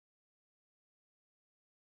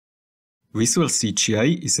Visual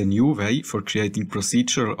CGA is a new way for creating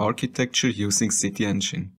procedural architecture using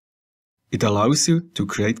CityEngine. It allows you to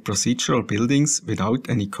create procedural buildings without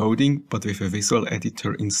any coding but with a visual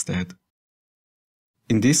editor instead.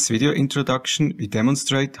 In this video introduction, we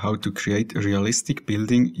demonstrate how to create a realistic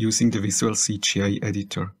building using the Visual CGA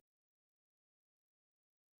editor.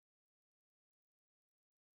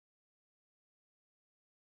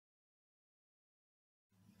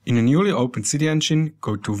 In a newly opened CityEngine,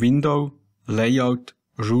 go to Window, Layout,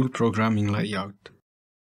 Rule Programming Layout.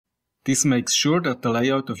 This makes sure that the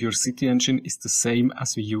layout of your CityEngine is the same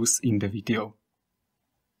as we use in the video.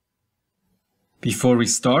 Before we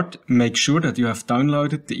start, make sure that you have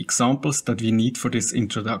downloaded the examples that we need for this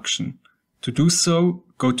introduction. To do so,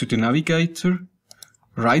 go to the navigator,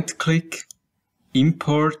 right-click,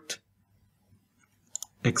 Import,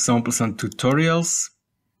 Examples and Tutorials,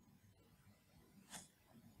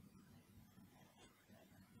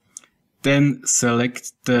 then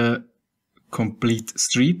select the Complete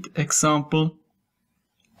Street example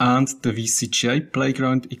and the VCGA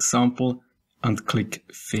playground example and click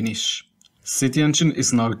Finish. CityEngine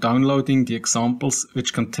is now downloading the examples,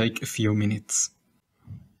 which can take a few minutes.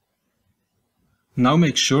 Now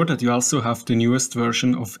make sure that you also have the newest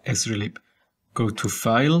version of Esrelib. Go to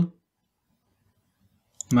File,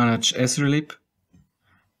 Manage Esrelib,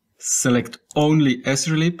 select only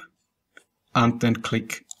Esrelib and then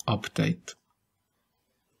click Update.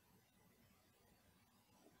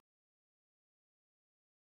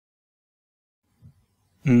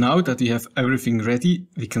 Now that we have everything ready,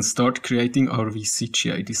 we can start creating our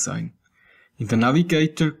VCGA design. In the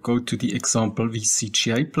navigator, go to the example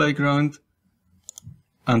VCGA playground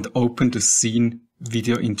and open the scene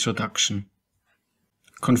video introduction.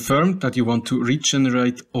 Confirm that you want to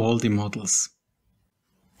regenerate all the models.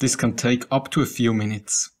 This can take up to a few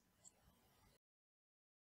minutes.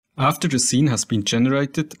 After the scene has been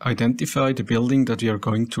generated, identify the building that we are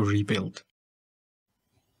going to rebuild.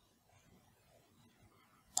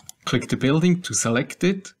 Click the building to select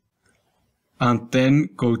it, and then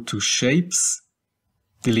go to Shapes,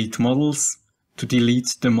 Delete Models, to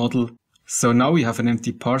delete the model. So now we have an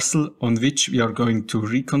empty parcel on which we are going to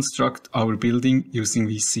reconstruct our building using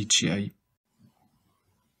VCGA.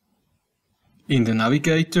 In the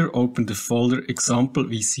navigator, open the folder Example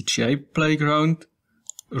VCGA Playground,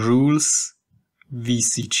 Rules,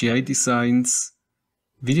 VCGA Designs,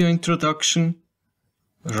 Video Introduction.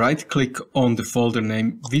 Right-click on the folder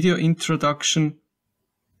name Video Introduction,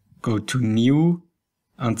 go to New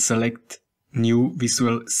and select New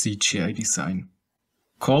Visual CGA Design.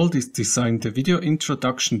 Call this design the Video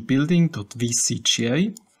Introduction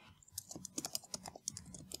Building.vcga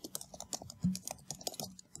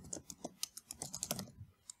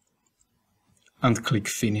and click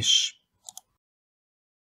Finish.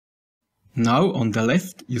 Now on the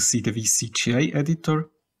left you see the VCGA editor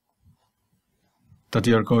that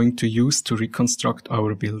we are going to use to reconstruct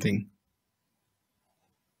our building.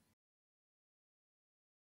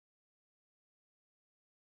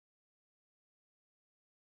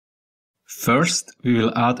 First, we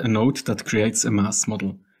will add a node that creates a mass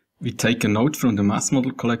model. We take a node from the mass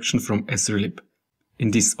model collection from Esrelib.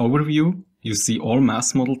 In this overview, you see all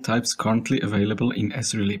mass model types currently available in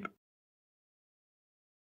Esrelib.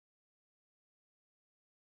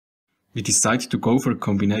 We decide to go for a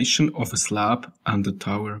combination of a slab and a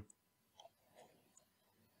tower.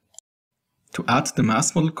 To add the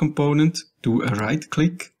mass model component, do a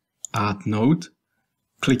right-click, Add Node,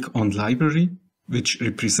 click on Library, which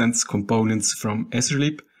represents components from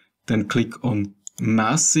Esrelib, then click on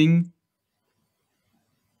Massing,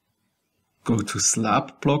 go to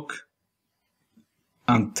Slab block,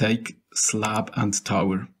 and take Slab and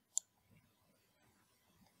Tower.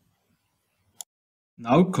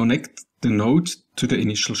 Now connect the node to the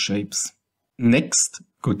initial shapes. Next,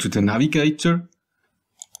 go to the navigator,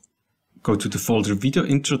 go to the folder Video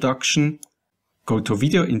Introduction, go to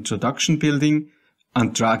Video Introduction Building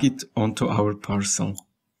and drag it onto our parcel.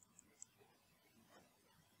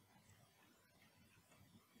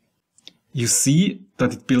 You see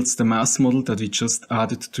that it builds the mass model that we just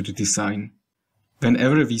added to the design.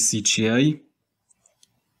 Whenever a VCGA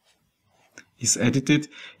is edited,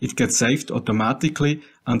 it gets saved automatically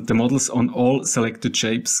and the models on all selected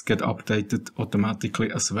shapes get updated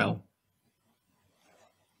automatically as well.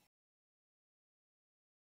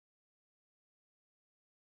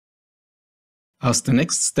 As the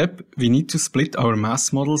next step, we need to split our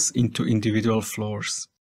mass models into individual floors.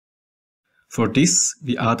 For this,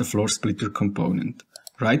 we add a floor splitter component.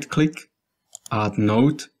 Right-click, Add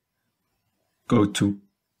Node, go to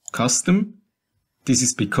Custom, This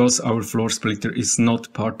is because our floor splitter is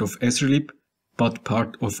not part of Esrelib, but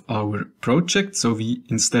part of our project. So we,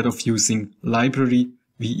 instead of using library,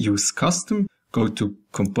 we use custom, go to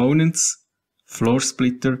components, floor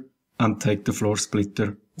splitter, and take the floor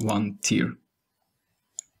splitter 1 tier.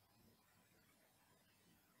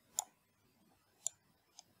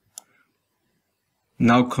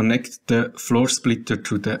 Now connect the floor splitter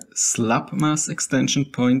to the slab mass extension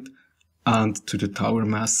point and to the tower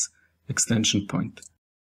mass extension point.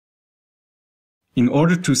 In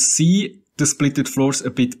order to see the splitted floors a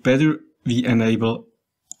bit better, we enable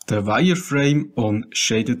the wireframe on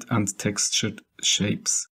shaded and textured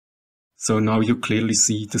shapes. So now you clearly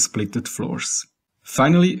see the splitted floors.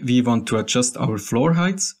 Finally, we want to adjust our floor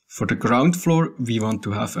heights. For the ground floor, we want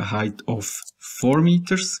to have a height of 4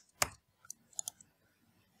 meters.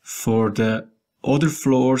 For the other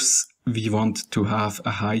floors, we want to have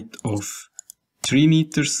a height of 3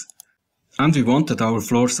 meters. And we want that our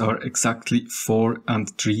floors are exactly 4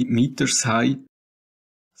 and 3 meters high.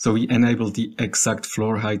 So we enable the exact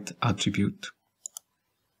floor height attribute.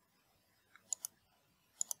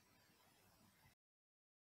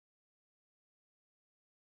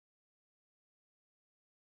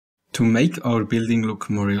 To make our building look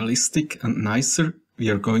more realistic and nicer, we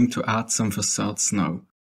are going to add some facades now.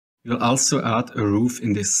 We'll also add a roof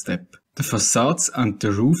in this step. The facades and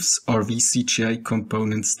the roofs are VCGA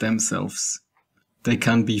components themselves. They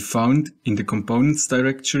can be found in the components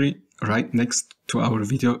directory right next to our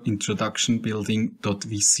video introduction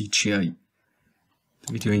building.vcga.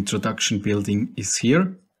 The video introduction building is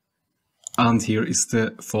here, and here is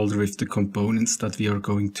the folder with the components that we are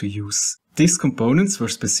going to use. These components were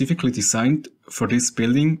specifically designed for this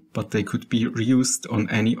building, but they could be reused on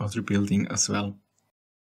any other building as well.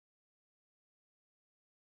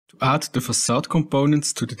 To add the facade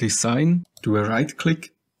components to the design, do a right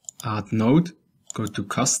click, add node, go to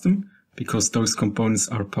custom, because those components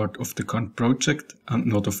are part of the current project and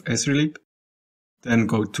not of Esrelib. Then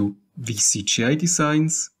go to VCGA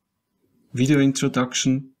designs, video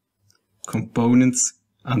introduction, components,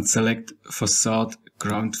 and select facade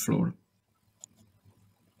ground floor.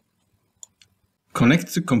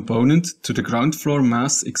 Connect the component to the ground floor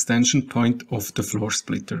mass extension point of the floor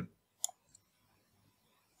splitter.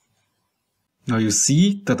 Now you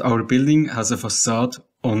see that our building has a facade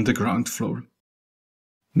on the ground floor.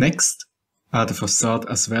 Next, add a facade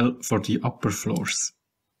as well for the upper floors.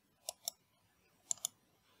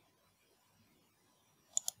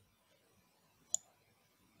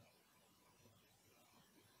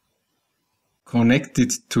 Connect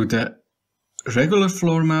it to the regular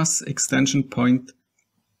floor mass extension point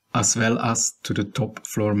as well as to the top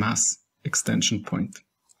floor mass extension point.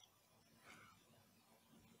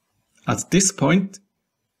 At this point,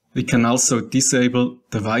 we can also disable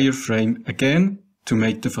the wireframe again to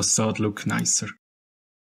make the facade look nicer.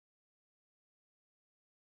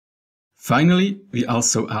 Finally, we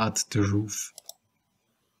also add the roof.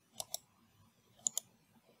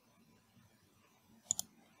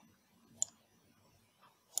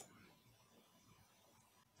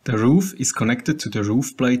 The roof is connected to the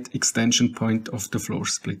roof plate extension point of the floor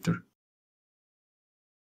splitter.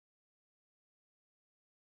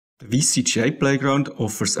 The VCGA playground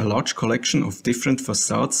offers a large collection of different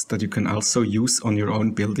facades that you can also use on your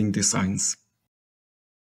own building designs.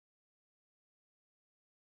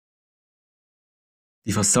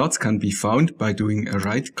 The facades can be found by doing a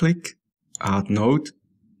right click, add node,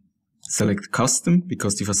 select custom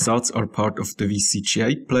because the facades are part of the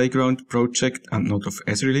VCGA playground project and not of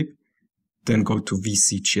Esrelib. Then go to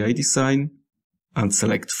VCGA design and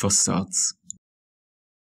select facades.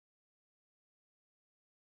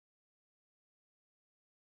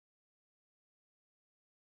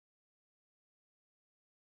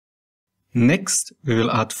 Next, we will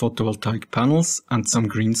add photovoltaic panels and some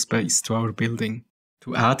green space to our building.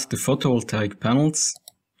 To add the photovoltaic panels,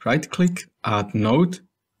 right-click, add node,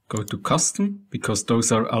 go to custom, because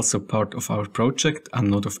those are also part of our project and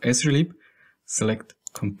not of Esrelib. Select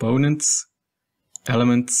components,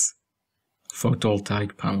 elements,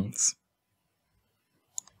 photovoltaic panels.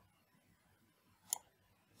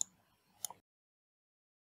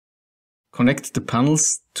 Connect the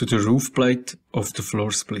panels to the roof plate of the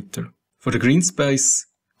floor splitter. For the green space,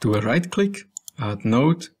 do a right click, add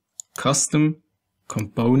node, custom,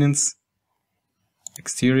 components,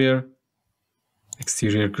 exterior,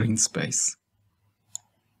 exterior green space.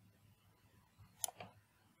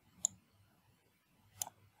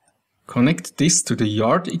 Connect this to the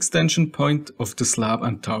yard extension point of the slab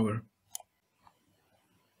and tower.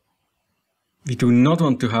 We do not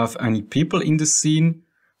want to have any people in the scene,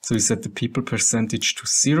 so we set the people percentage to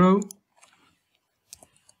 0.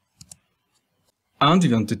 And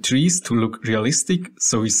we want the trees to look realistic,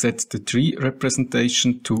 so we set the tree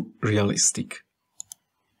representation to realistic.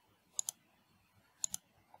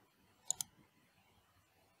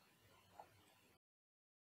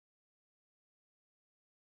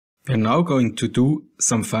 We're now going to do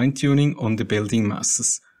some fine-tuning on the building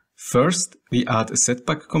masses. First, we add a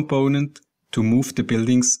setback component to move the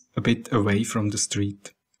buildings a bit away from the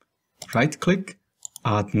street. Right-click,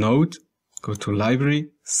 add node, go to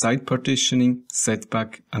Library, Site Partitioning,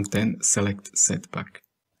 Setback, and then select Setback.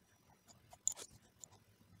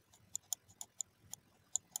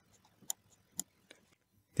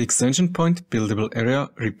 The extension point buildable area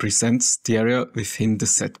represents the area within the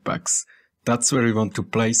setbacks. That's where we want to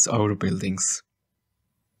place our buildings.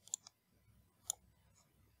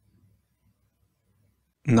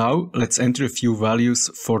 Now let's enter a few values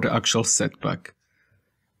for the actual setback.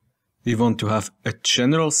 We want to have a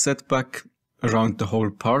general setback around the whole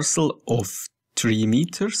parcel of 3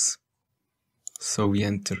 meters. So we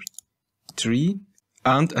enter 3.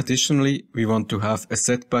 And additionally, we want to have a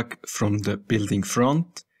setback from the building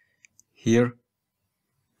front here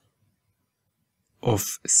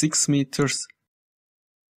of 6 meters.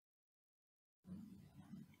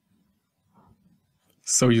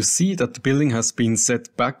 So you see that the building has been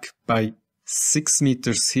set back by 6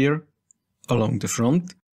 meters here along the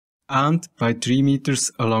front and by 3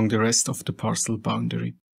 meters along the rest of the parcel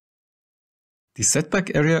boundary. The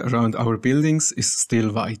setback area around our buildings is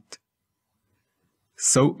still white.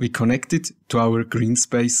 So we connect it to our green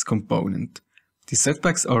space component. The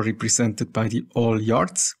setbacks are represented by the all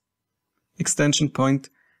yards extension point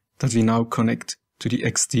that we now connect to the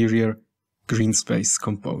exterior green space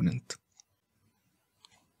component.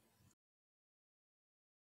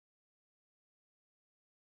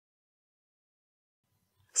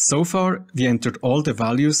 So far, we entered all the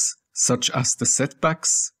values, such as the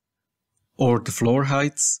setbacks or the floor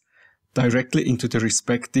heights, directly into the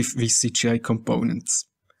respective VCGA components.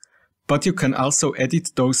 But you can also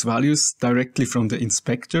edit those values directly from the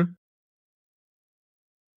inspector,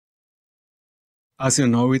 as you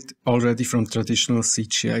know it already from traditional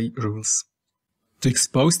CGA rules. To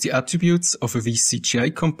expose the attributes of a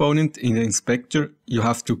VCGA component in the inspector, you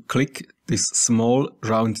have to click this small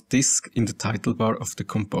round disk in the title bar of the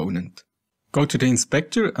component. Go to the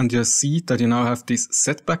inspector and you'll see that you now have this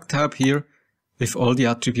setback tab here with all the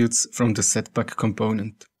attributes from the setback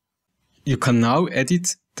component. You can now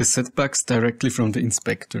edit the setbacks directly from the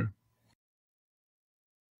inspector.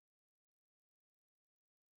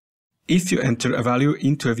 If you enter a value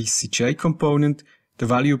into a VCGA component, the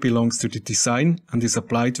value belongs to the design and is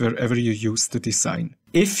applied wherever you use the design.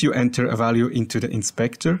 If you enter a value into the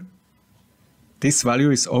inspector, this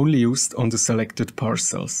value is only used on the selected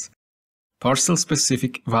parcels.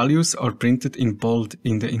 Parcel-specific values are printed in bold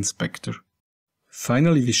in the inspector.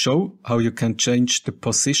 Finally, we show how you can change the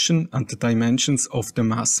position and the dimensions of the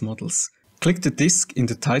mass models. Click the disk in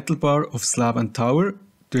the title bar of slab and tower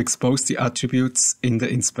to expose the attributes in the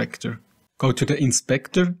inspector. Go to the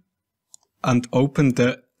inspector and open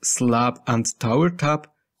the slab and tower tab,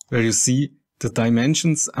 where you see the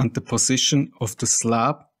dimensions and the position of the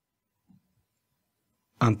slab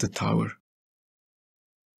and the tower.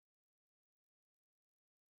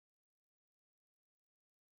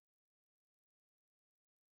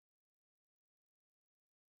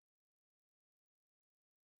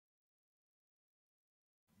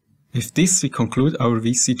 With this, we conclude our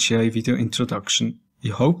VCGA video introduction. We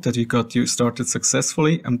hope that we got you started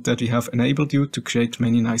successfully and that we have enabled you to create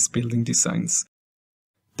many nice building designs.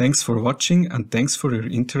 Thanks for watching and thanks for your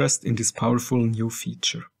interest in this powerful new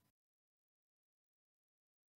feature.